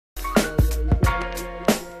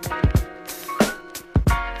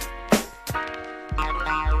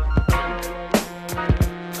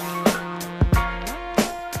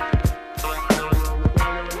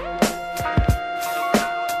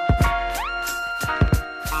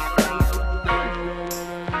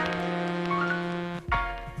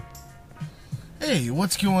Hey,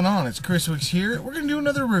 what's going on? It's Chris Wicks here. We're going to do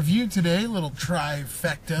another review today, a little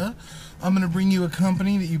trifecta. I'm going to bring you a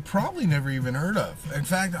company that you probably never even heard of. In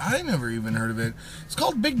fact, I never even heard of it. It's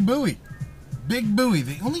called Big Boowie. Big Boowie.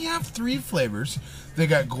 They only have 3 flavors. They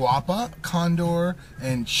got Guapa, Condor,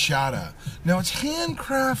 and Chata. Now, it's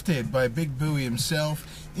handcrafted by Big Boowie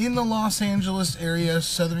himself in the Los Angeles area,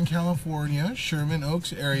 Southern California, Sherman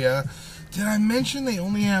Oaks area. Did I mention they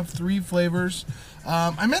only have 3 flavors?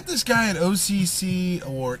 I met this guy at OCC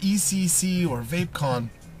or ECC or VapeCon,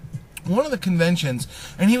 one of the conventions,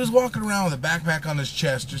 and he was walking around with a backpack on his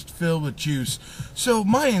chest just filled with juice. So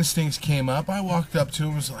my instincts came up. I walked up to him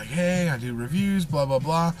and was like, hey, I do reviews, blah, blah,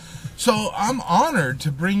 blah. So I'm honored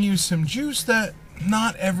to bring you some juice that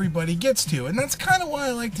not everybody gets to. And that's kind of why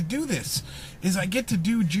I like to do this, is I get to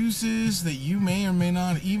do juices that you may or may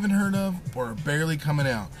not even heard of or are barely coming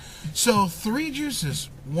out. So 3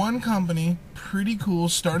 juices, 1 company, pretty cool.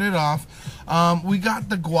 Started off, we got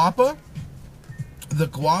the Guapa, the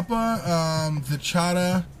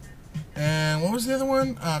Chata, and what was the other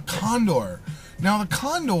one? Condor. Now the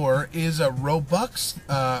Condor is a robust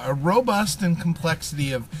in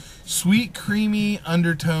complexity of sweet, creamy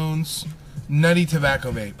undertones, nutty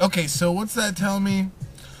tobacco vape. Okay, so what's that telling me?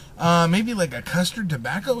 Maybe like a custard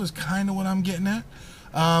tobacco is kind of what I'm getting at.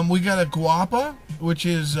 We got a Guapa, which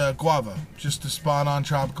is guava, just a spot-on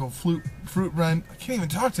tropical fruit blend. I can't even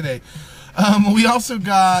talk today. We also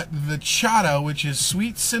got the Chata, which is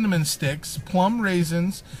sweet cinnamon sticks, plum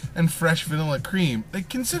raisins, and fresh vanilla cream. They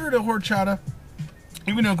consider it a horchata.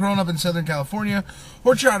 Even though growing up in Southern California,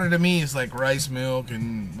 horchata to me is like rice milk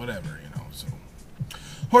and whatever, you know, so.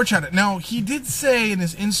 Horchata. Now, he did say in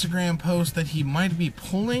his Instagram post that he might be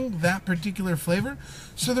pulling that particular flavor,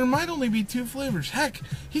 so there might only be 2 flavors. Heck,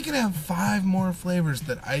 he could have 5 more flavors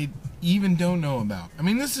that I even don't know about. I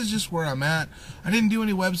mean, this is just where I'm at. I didn't do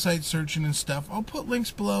any website searching and stuff. I'll put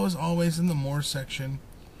links below, as always, in the more section.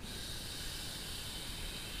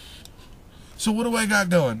 So what do I got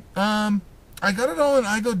going? I got it all in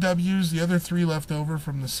IGO W's, the other 3 left over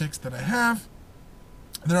from the 6 that I have.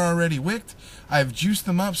 They're already wicked. I've juiced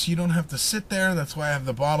them up so you don't have to sit there. That's why I have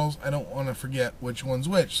the bottles. I don't want to forget which one's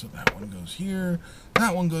which. So that one goes here,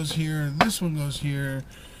 that one goes here, this one goes here.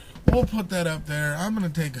 We'll put that up there. I'm going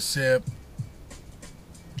to take a sip.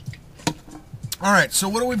 Alright, so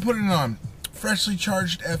what are we putting it on? Freshly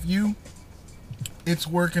charged FU. It's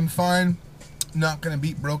working fine. Not going to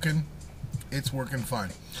beat broken. It's working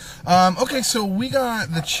fine. Okay, so we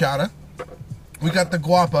got the Chata, we got the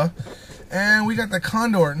Guapa, and we got the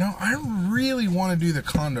Condor. Now, I really want to do the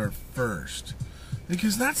Condor first,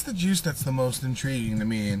 because that's the juice that's the most intriguing to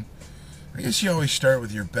me, and I guess you always start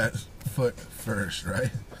with your best foot first,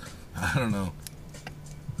 right? I don't know.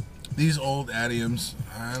 These old adiums,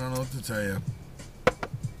 I don't know what to tell you.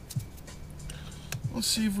 Let's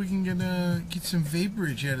see if we can get some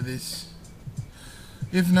vaporage out of this.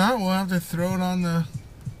 If not, we'll have to throw it on the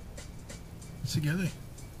together.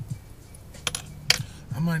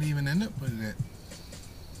 I might even end up putting it.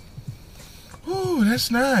 Ooh,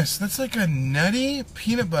 that's nice. That's like a nutty,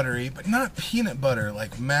 peanut buttery, but not peanut butter,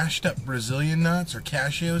 like mashed up Brazilian nuts or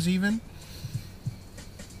cashews even.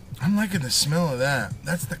 I'm liking the smell of that.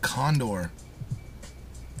 That's the Condor.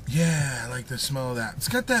 Yeah, I like the smell of that. It's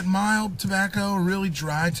got that mild tobacco, really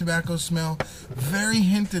dry tobacco smell. Very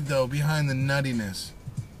hinted, though, behind the nuttiness.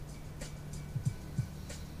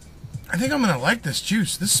 I think I'm going to like this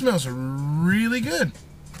juice. This smells really good.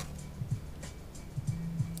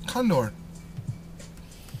 Condor.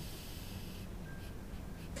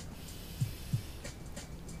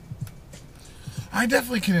 I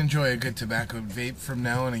definitely can enjoy a good tobacco vape from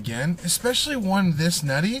now and again, especially one this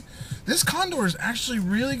nutty. This Condor is actually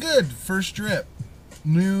really good. First drip.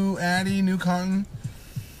 New Addy, new cotton.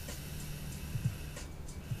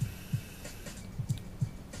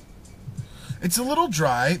 It's a little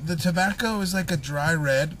dry. The tobacco is like a dry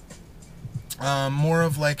red. More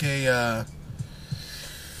of like a,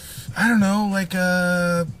 I don't know, like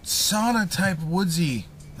a sauna type woodsy.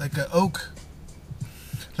 Like a oak.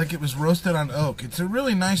 Like it was roasted on oak. It's a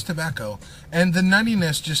really nice tobacco. And the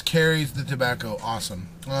nuttiness just carries the tobacco awesome.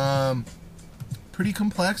 Pretty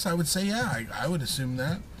complex, I would say. Yeah, I would assume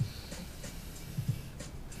that.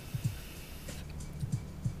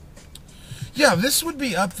 Yeah, this would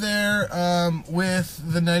be up there with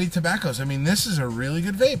the nutty tobaccos. I mean, this is a really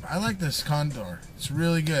good vape. I like this Condor. It's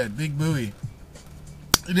really good. Big Boowie.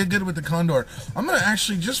 It did good with the Condor. I'm going to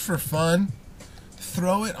actually, just for fun,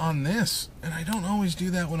 throw it on this. And I don't always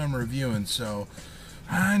do that when I'm reviewing, so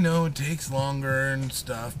I know it takes longer and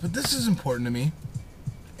stuff, but this is important to me.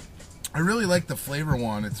 I really like the flavor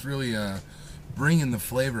one. It's really bringing the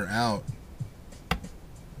flavor out.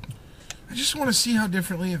 I just want to see how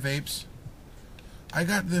differently it vapes. I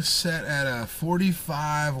got this set at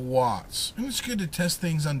 45 watts. And it's good to test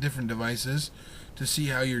things on different devices to see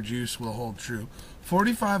how your juice will hold true.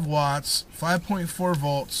 45 watts, 5.4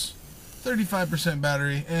 volts, 35%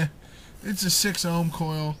 battery. It's a 6 ohm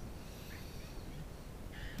coil.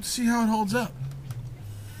 Let's see how it holds up.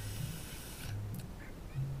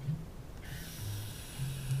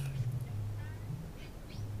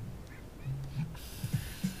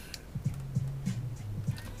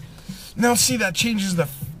 Now see, that changes the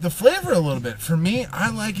flavor a little bit. For me,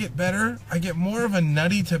 I like it better. I get more of a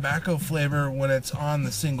nutty tobacco flavor when it's on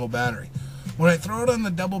the single battery. When I throw it on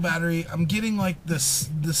the double battery, I'm getting like the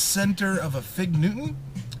center of a Fig Newton,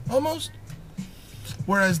 almost.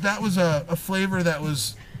 Whereas that was a flavor that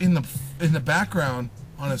was in the background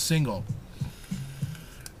on a single.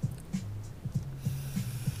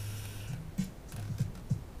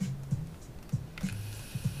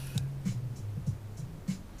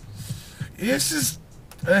 This is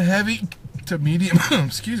a heavy to medium,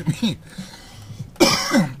 excuse me,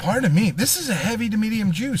 pardon me. This is a heavy to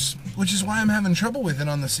medium juice, which is why I'm having trouble with it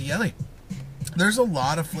on the Cieli. There's a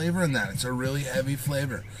lot of flavor in that. It's a really heavy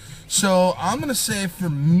flavor. So I'm going to say for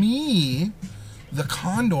me, the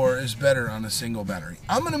Condor is better on a single battery.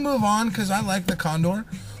 I'm going to move on because I like the Condor.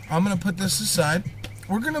 I'm going to put this aside.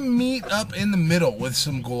 We're going to meet up in the middle with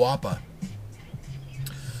some guapa.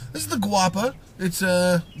 This is the guapa. It's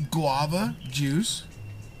a guava juice.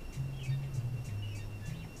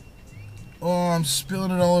 Oh, I'm spilling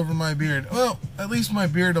it all over my beard. Well, at least my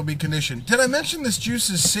beard will be conditioned. Did I mention this juice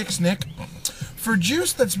is 6 Nic? For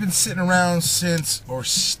juice that's been sitting around since, or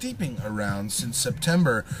steeping around since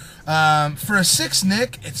September, for a 6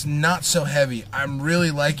 Nic, it's not so heavy. I'm really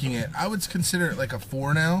liking it. I would consider it like a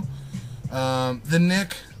 4 now. The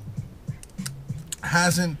Nic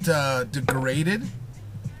hasn't degraded,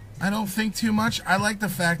 I don't think, too much. I like the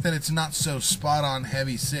fact that it's not so spot-on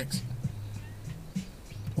heavy 6.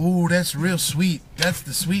 Ooh, that's real sweet. That's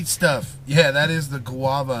the sweet stuff. Yeah, that is the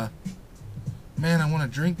guava. Man, I want to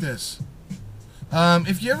drink this.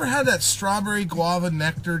 If you ever had that strawberry guava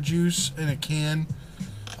nectar juice in a can,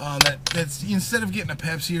 that's instead of getting a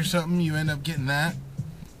Pepsi or something, you end up getting that.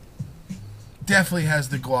 Definitely has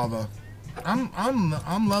the guava.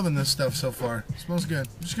 I'm loving this stuff so far. It smells good.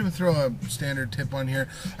 I'm just gonna throw a standard tip on here.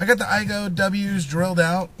 I got the IGO W's drilled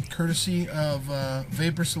out, courtesy of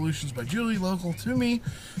Vapor Solutions by Julie, local to me.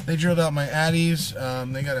 They drilled out my Addies.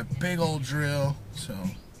 They got a big old drill, so.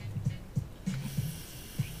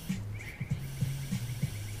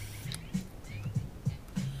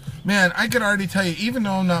 Man, I could already tell you, even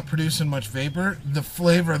though I'm not producing much vapor, the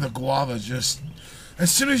flavor of the guava just,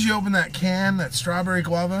 as soon as you open that can, that strawberry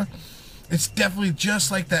guava, it's definitely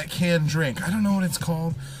just like that canned drink. I don't know what it's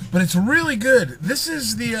called, but it's really good. This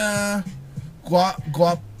is the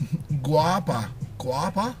Guapa.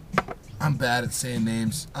 I'm bad at saying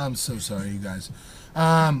names. I'm so sorry, you guys.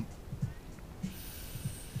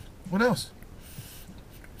 What else?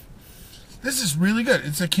 This is really good.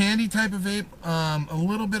 It's a candy type of vape. A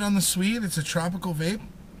little bit on the sweet. It's a tropical vape.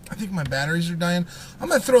 I think my batteries are dying. I'm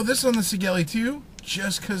going to throw this on the Cieli too,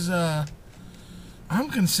 just because I'm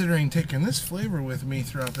considering taking this flavor with me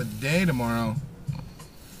throughout the day tomorrow.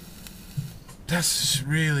 That's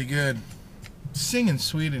really good. Singing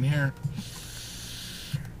sweet in here.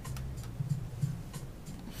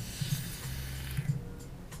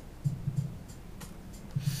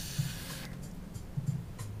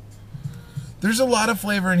 There's a lot of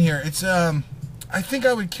flavor in here. It's I think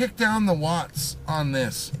I would kick down the watts on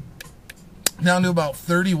this down to about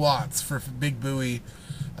 30 watts for Big Boowie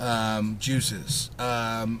juices.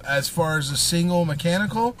 As far as a single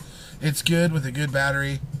mechanical, it's good with a good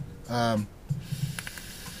battery. Man,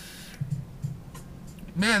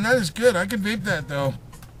 that is good. I could vape that though.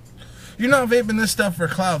 You're not vaping this stuff for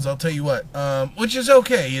clouds, I'll tell you what. Which is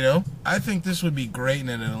okay, you know. I think this would be great in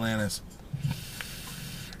an Atlantis.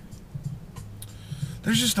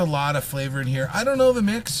 There's just a lot of flavor in here. I don't know the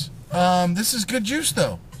mix. This is good juice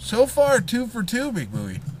though. So far, 2 for 2, Big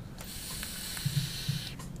Boowie.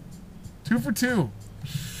 2 for 2.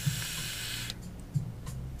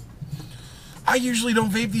 I usually don't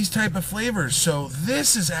vape these type of flavors, so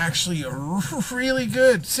this is actually really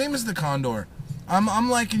good. Same as the Condor. I'm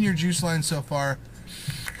liking your juice line so far.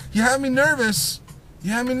 You have me nervous.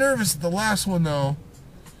 You had me nervous at the last one though.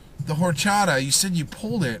 The horchata. You said you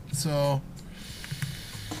pulled it, so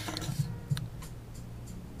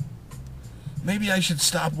maybe I should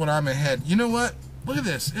stop when I'm ahead. You know what? Look at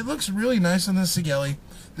this. It looks really nice on the Cieli.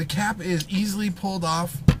 The cap is easily pulled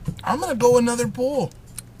off. I'm going to go another pull.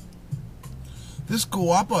 This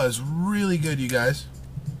Guapa is really good, you guys.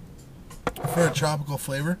 for a tropical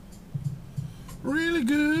flavor. Really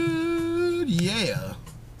good, yeah.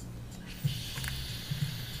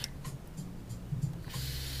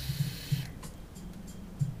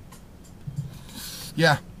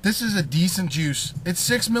 Yeah, this is a decent juice. It's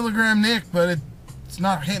 6 milligram Nick, but it's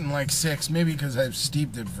not hitting like 6. Maybe because I've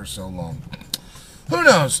steeped it for so long. Who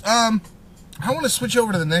knows? I want to switch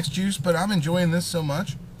over to the next juice, but I'm enjoying this so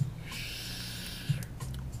much.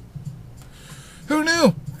 Who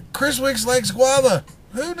knew? Chris Wicks likes guava.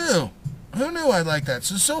 Who knew? Who knew I'd like that?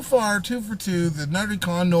 So far, 2 for 2. The nutty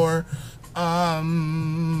Condor.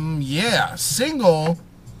 Yeah, single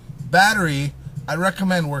battery. I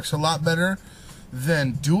recommend works a lot better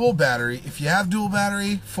than dual battery. If you have dual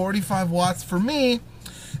battery, 45 watts for me,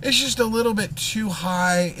 it's just a little bit too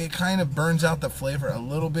high. It kind of burns out the flavor a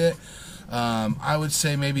little bit. I would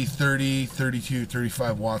say maybe 30, 32,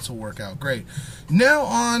 35 watts will work out great. Now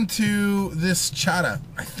on to this Chata.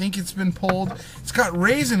 I think it's been pulled. It's got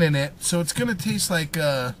raisin in it, so it's gonna taste like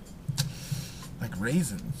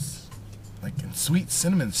raisins, like sweet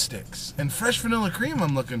cinnamon sticks, and fresh vanilla cream.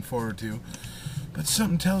 I'm looking forward to, but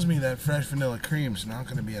something tells me that fresh vanilla cream's not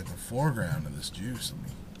gonna be at the foreground of this juice.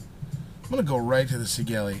 I'm gonna go right to the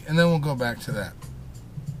Sigeli, and then we'll go back to that.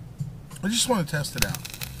 I just want to test it out.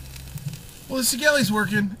 Well, the Sigeli's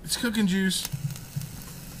working. It's cooking juice.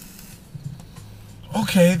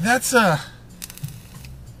 Okay, that's a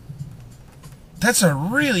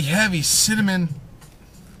really heavy cinnamon.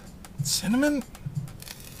 Cinnamon?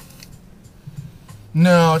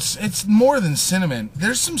 No, it's more than cinnamon.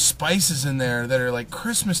 There's some spices in there that are like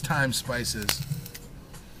Christmas time spices.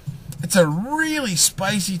 It's a really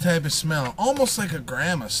spicy type of smell, almost like a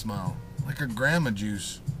grandma smell, like a grandma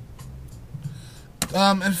juice.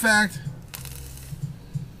 In fact,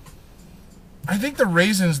 I think the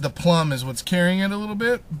raisins, the plum, is what's carrying it a little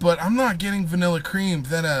bit, but I'm not getting vanilla cream.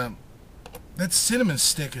 That cinnamon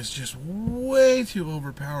stick is just way too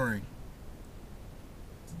overpowering.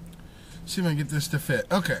 See if I can get this to fit.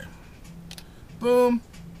 Okay. Boom.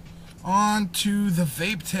 On to the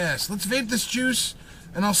vape test. Let's vape this juice,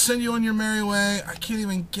 and I'll send you on your merry way. I can't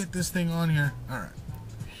even get this thing on here. All right.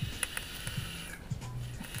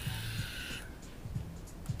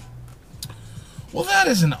 Well, that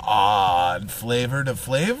is an odd flavor to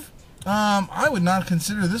flavor. I would not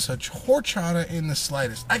consider this a horchata in the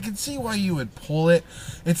slightest. I can see why you would pull it.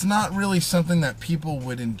 It's not really something that people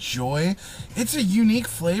would enjoy. It's a unique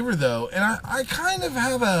flavor, though, and I kind of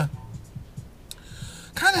have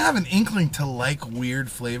an inkling to like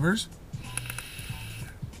weird flavors.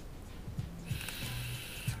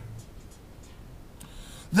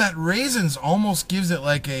 That raisins almost gives it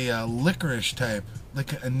like a licorice type,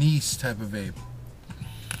 like an anise type of vape.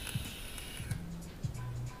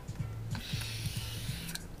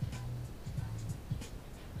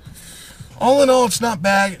 All in all, it's not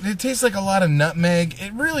bad. It tastes like a lot of nutmeg.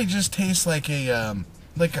 It really just tastes like a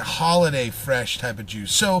holiday fresh type of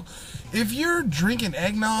juice. So if you're drinking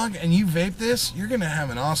eggnog and you vape this, you're gonna have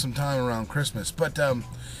an awesome time around Christmas. But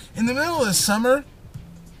in the middle of the summer,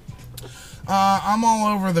 I'm all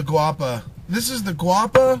over the guapa. This is the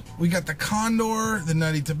guapa. We got the Condor, the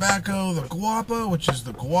nutty tobacco, the guapa, which is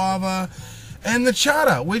the guava, and the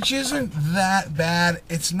Chata, which isn't that bad.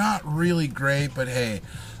 It's not really great, but hey,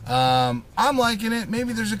 I'm liking it.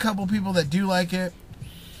 Maybe there's a couple people that do like it.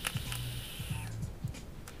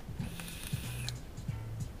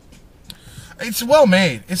 It's well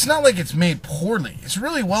made. It's not like it's made poorly. It's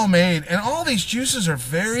really well made, and all these juices are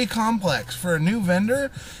very complex. For a new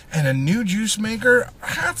vendor and a new juice maker,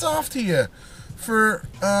 hats off to you for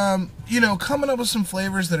coming up with some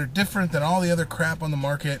flavors that are different than all the other crap on the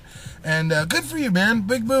market. And good for you, man.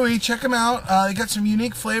 Big Boowie, check them out. They got some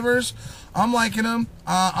unique flavors. I'm liking them.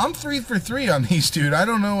 I'm 3 for 3 on these, dude. I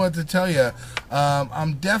don't know what to tell you.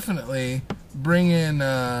 I'm definitely bringing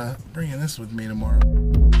this with me tomorrow.